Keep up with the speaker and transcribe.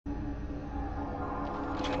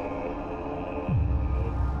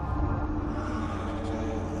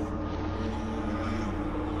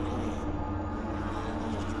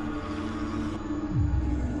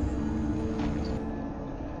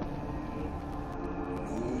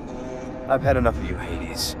I've had enough of you,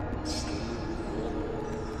 Hades.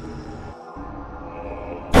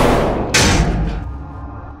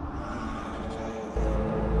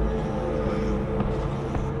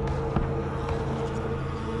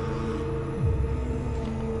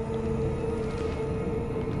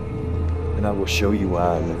 And I will show you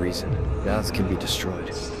why I'm the reason gods can be destroyed.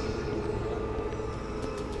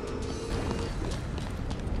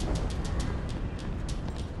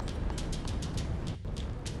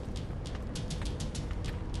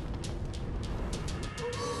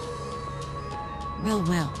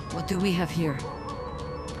 Well, what do we have here?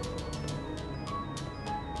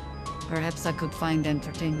 Perhaps I could find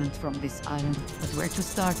entertainment from this island, but where to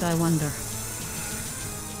start, I wonder.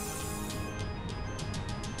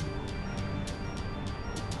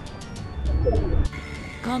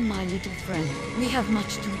 Come, my little friend. We have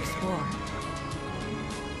much to explore.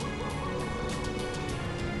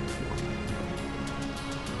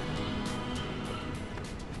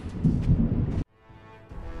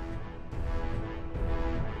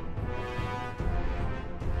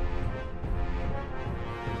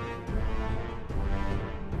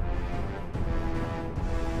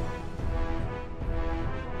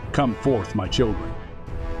 Come forth, my children.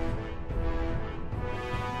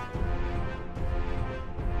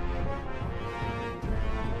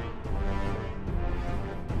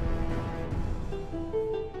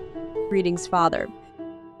 Greetings, Father.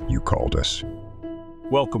 You called us.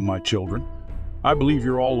 Welcome, my children. I believe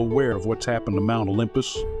you're all aware of what's happened to Mount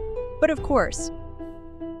Olympus. But of course.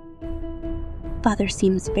 Father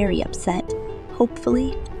seems very upset.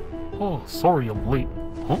 Hopefully. Oh, sorry I'm late.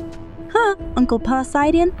 Huh? Huh, Uncle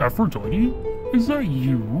Posideon? Aphrodite? Is that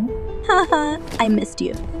you? Haha, I missed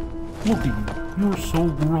you. Look at you. You're so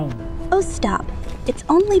grown. Oh, stop. It's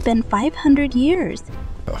only been 500 years.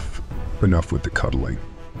 Enough with the cuddling.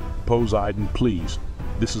 Posideon, please.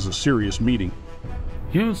 This is a serious meeting.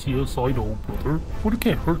 Yes, I know, brother. But it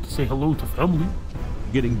can't hurt to say hello to family.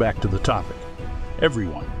 Getting back to the topic.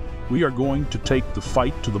 Everyone, we are going to take the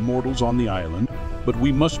fight to the mortals on the island, but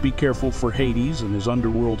we must be careful, for Hades and his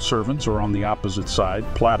underworld servants are on the opposite side,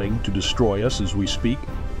 plotting to destroy us as we speak.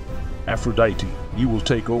 Aphrodite, you will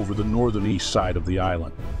take over the northern east side of the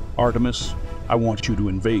island. Artemis, I want you to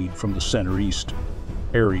invade from the center east.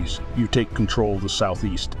 Ares, you take control of the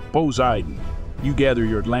southeast. Posideon, you gather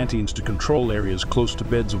your Atlanteans to control areas close to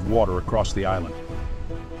beds of water across the island.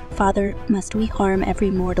 Father, must we harm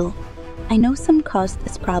every mortal? I know some caused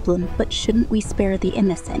this problem, but shouldn't we spare the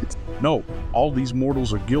innocent? No, all these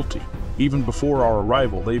mortals are guilty. Even before our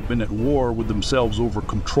arrival, they've been at war with themselves over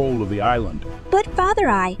control of the island. But Father,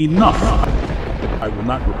 Enough! I will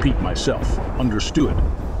not repeat myself. Understood?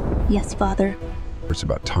 Yes, Father. It's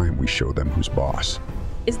about time we show them who's boss.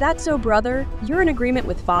 Is that so, brother? You're in agreement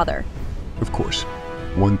with Father. Of course.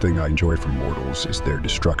 One thing I enjoy from mortals is their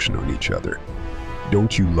destruction on each other.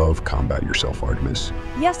 Don't you love combat yourself, Artemis?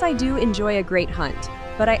 Yes, I do enjoy a great hunt,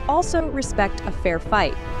 but I also respect a fair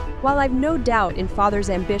fight. While I've no doubt in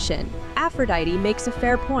Father's ambition, Aphrodite makes a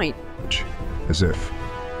fair point. As if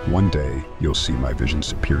one day you'll see my vision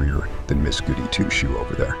superior than Miss Goody Two-Shoe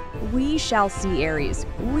over there. We shall see, Ares.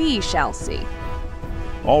 We shall see.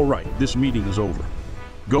 All right, this meeting is over.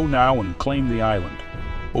 Go now and claim the island.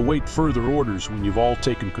 Await further orders when you've all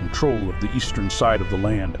taken control of the eastern side of the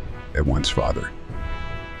land. At once, Father.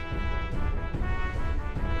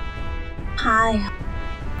 Hi.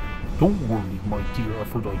 Don't worry, my dear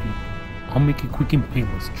Aphrodite. I'll make it quick and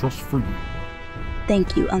painless just for you.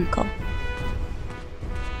 Thank you, Uncle.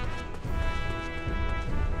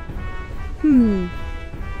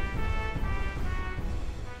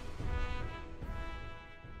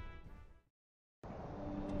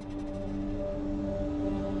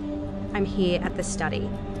 I'm here at the study.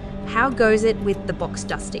 How goes it with the box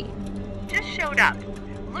Dusty? Just showed up.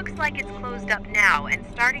 Looks like it's closed up now and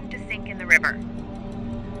starting to sink in the river.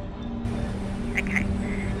 Okay,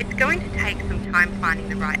 it's going to take some time finding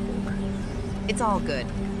the right book. It's all good.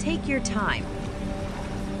 Take your time.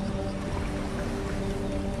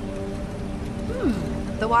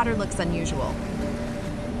 The water looks unusual.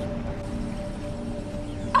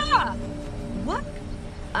 Ah! What?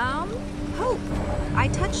 Hope. I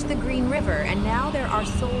touched the green river, and now there are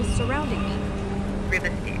souls surrounding me. River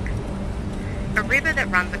Styx. A river that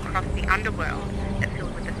runs across the underworld that's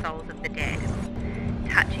filled with the souls of the dead.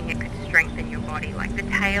 Touching it could strengthen your body like the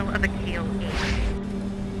tail of a keel eagle.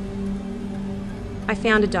 I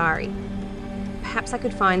found a diary. Perhaps I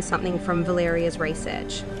could find something from Valeria's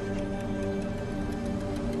research.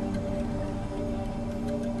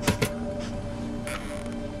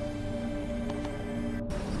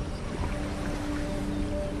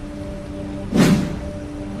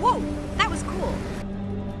 Whoa, that was cool.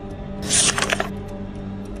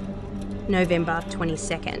 November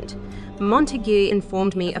 22nd. Montague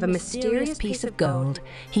informed me of a mysterious piece of gold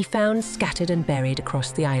he found scattered and buried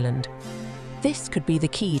across the island. This could be the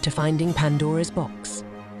key to finding Pandora's box.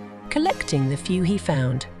 Collecting the few he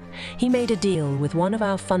found, he made a deal with one of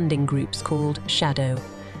our funding groups called Shadow.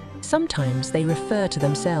 Sometimes they refer to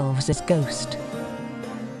themselves as Ghost.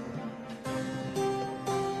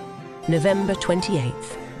 November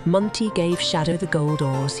 28th, Monty gave Shadow the gold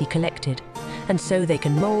ores he collected, and so they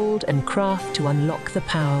can mold and craft to unlock the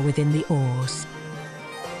power within the ores.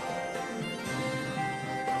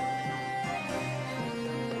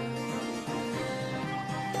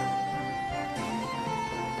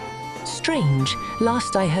 Strange,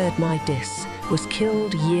 last I heard Midas was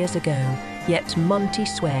killed years ago, yet Monty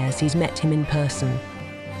swears he's met him in person.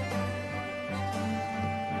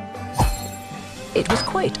 It was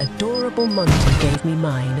quite adorable Monty gave me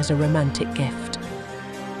mine as a romantic gift.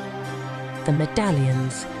 The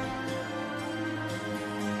medallions.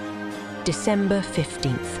 December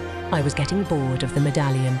 15th. I was getting bored of the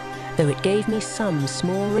medallion, though it gave me some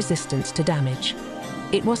small resistance to damage.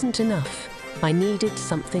 It wasn't enough. I needed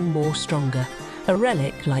something more stronger, a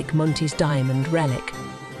relic like Monty's diamond relic.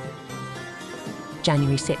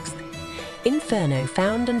 January 6th. Inferno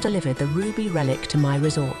found and delivered the ruby relic to my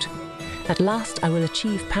resort. At last I will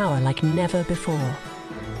achieve power like never before.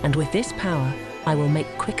 And with this power, I will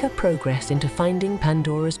make quicker progress into finding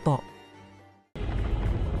Pandora's box.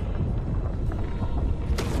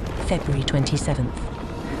 February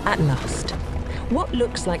 27th. At last. What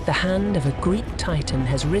looks like the hand of a Greek titan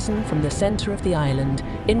has risen from the center of the island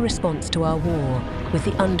in response to our war, with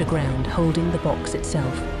the underground holding the box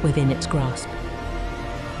itself within its grasp.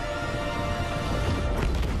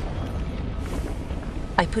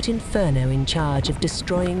 I put Inferno in charge of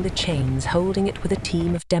destroying the chains holding it with a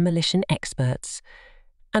team of demolition experts.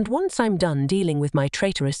 And once I'm done dealing with my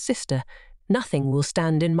traitorous sister, nothing will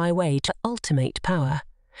stand in my way to ultimate power.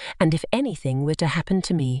 And if anything were to happen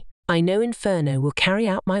to me, I know Inferno will carry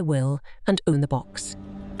out my will and own the box.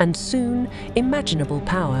 And soon, imaginable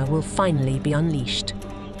power will finally be unleashed.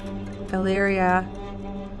 Valeria,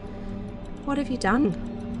 what have you done?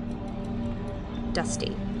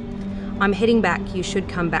 Dusty. I'm heading back. You should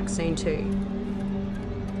come back soon too.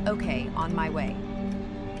 Okay, on my way.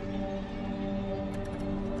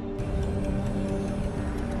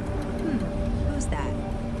 Who's that?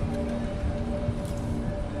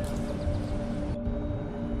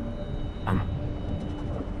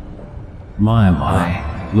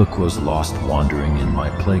 My, look was lost wandering in my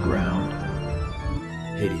playground.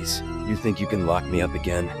 Hades, you think you can lock me up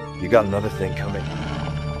again? You got another thing coming.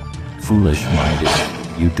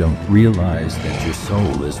 Foolish-minded, you don't realize that your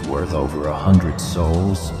soul is worth over 100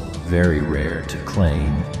 souls, very rare to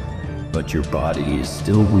claim. But your body is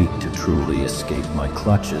still weak to truly escape my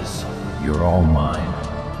clutches. You're all mine.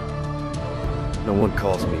 No one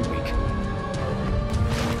calls me weak.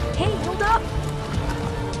 Hey, hold up!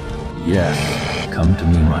 Yes, come to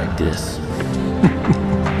me, my dis.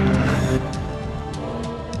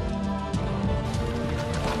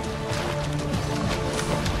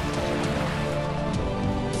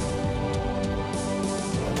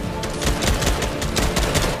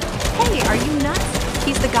 Hey, are you nuts?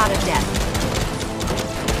 He's the god of death.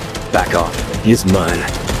 Back off. He's mine.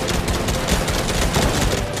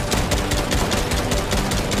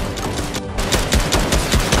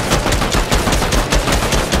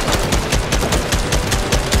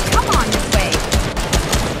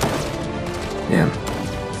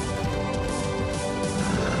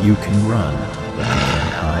 You can run, but you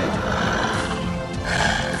can't hide.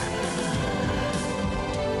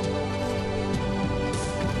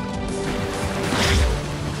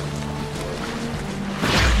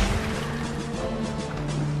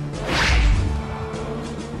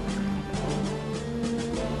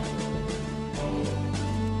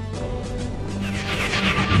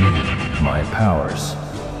 My powers.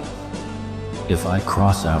 If I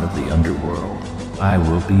cross out of the underworld, I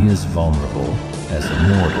will be as vulnerable as a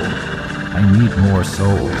mortal. I need more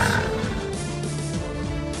souls.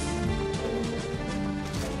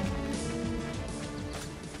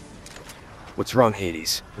 What's wrong,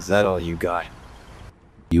 Hades? Is that all you got?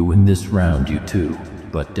 You win this round, you too,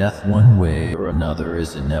 but death one way or another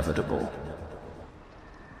is inevitable.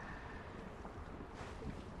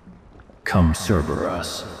 Come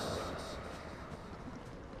Cerberus.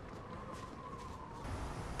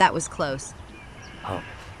 That was close. Oh,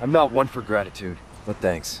 I'm not one for gratitude, but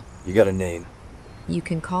thanks. You got a name. You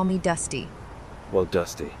can call me Dusty. Well,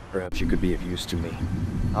 Dusty, perhaps you could be of use to me.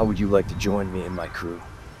 How would you like to join me and my crew?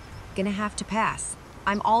 Gonna have to pass.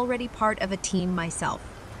 I'm already part of a team myself.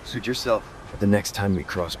 Suit yourself. The next time we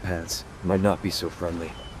cross paths, it might not be so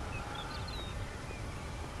friendly.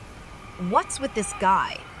 What's with this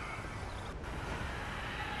guy?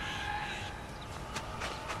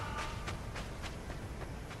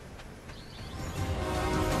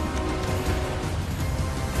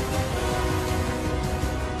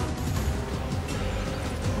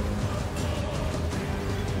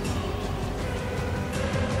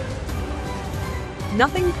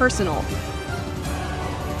 Nothing personal.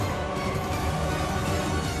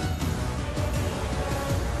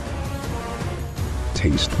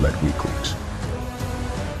 Taste like weaklings.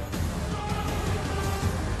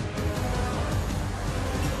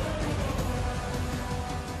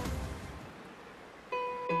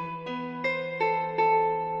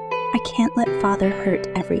 I can't let Father hurt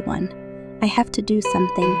everyone. I have to do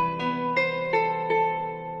something.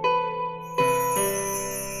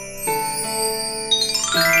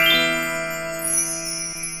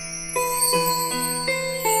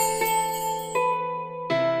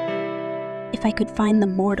 If I could find the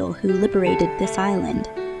mortal who liberated this island,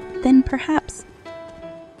 then perhaps...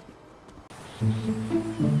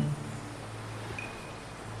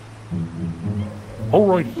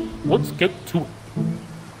 Alrighty, let's get to it.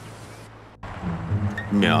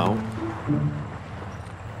 Meow.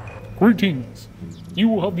 Greetings. You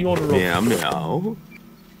will have the honor of... Meow, meow.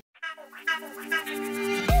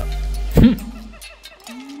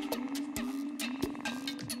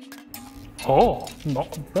 Oh,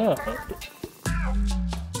 not bad.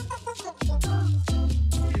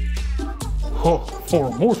 Huh, for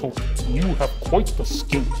a mortal, you have quite the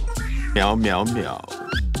skill. Meow, meow, meow.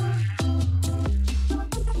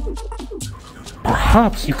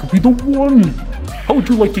 Perhaps you could be the one. How would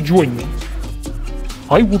you like to join me?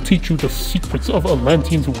 I will teach you the secrets of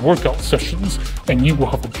Atlantean's workout sessions, and you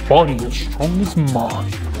will have a body as strong as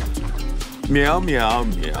mine. Meow, meow,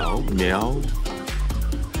 meow, meow.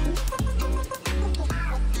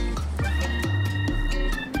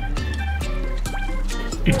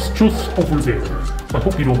 It's just over there. I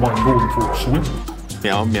hope you don't mind going for a swim.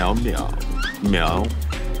 Meow, meow, meow. Meow.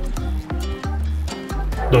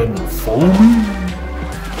 Then follow me.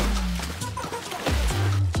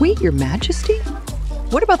 Wait, Your Majesty?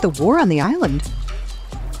 What about the war on the island?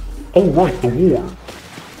 Oh right, the war.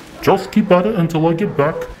 Just keep at it until I get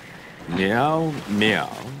back. Meow,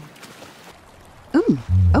 meow.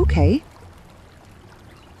 Okay.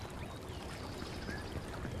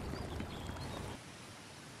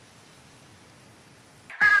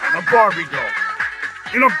 A Barbie doll.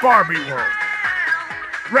 In a Barbie world.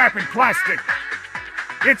 Wrapped in plastic.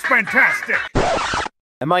 It's fantastic.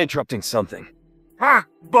 Am I interrupting something? Ha!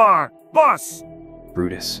 Boss!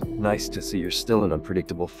 Brutus, nice to see you're still an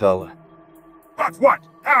unpredictable fella. But what?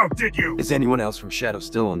 How did you? Is anyone else from Shadow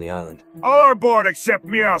still on the island? All aboard except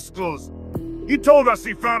Meowscles. He told us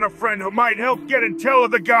he found a friend who might help get intel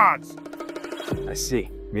of the gods. I see.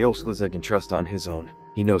 Mausoleum I can trust on his own.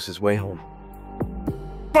 He knows his way home.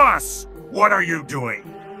 Boss! What are you doing?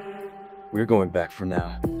 We're going back for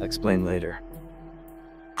now. I'll explain later.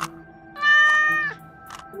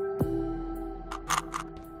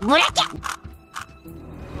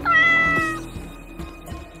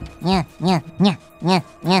 Yeah, yeah, yeah, yeah,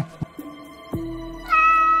 yeah.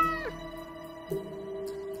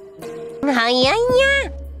 Hiya, yeah.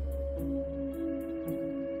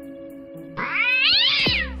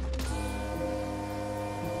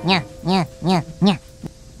 Yeah, yeah, yeah, yeah.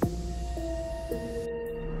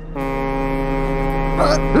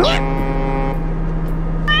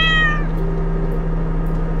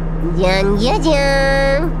 Dun, dun,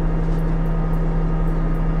 dun.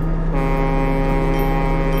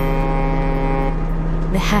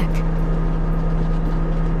 The heck?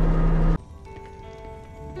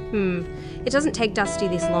 It doesn't take Dusty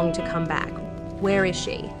this long to come back. Where is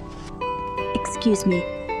she? Excuse me,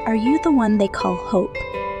 are you the one they call Hope?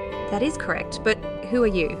 That is correct, but who are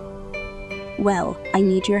you? Well, I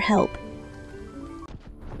need your help.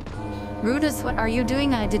 Brutus, what are you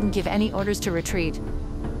doing? I didn't give any orders to retreat.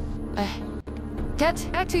 Get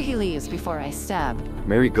back to Helios before I stab.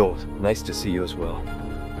 Marigold, nice to see you as well.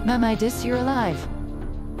 Midas, you're alive.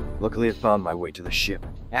 Luckily I found my way to the ship,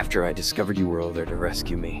 after I discovered you were all there to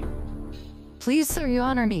rescue me. Please, sir, you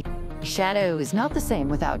honor me. Shadow is not the same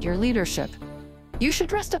without your leadership. You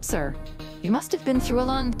should rest up, sir. You must have been through a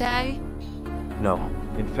long day. No,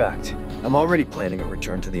 in fact, I'm already planning a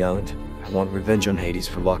return to the island. I want revenge on Hades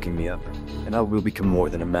for locking me up, and I will become more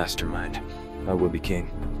than a mastermind. I will be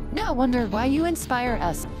king. No wonder why you inspire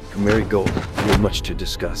us. Mary Gold, we have much to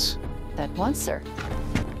discuss. That once, sir.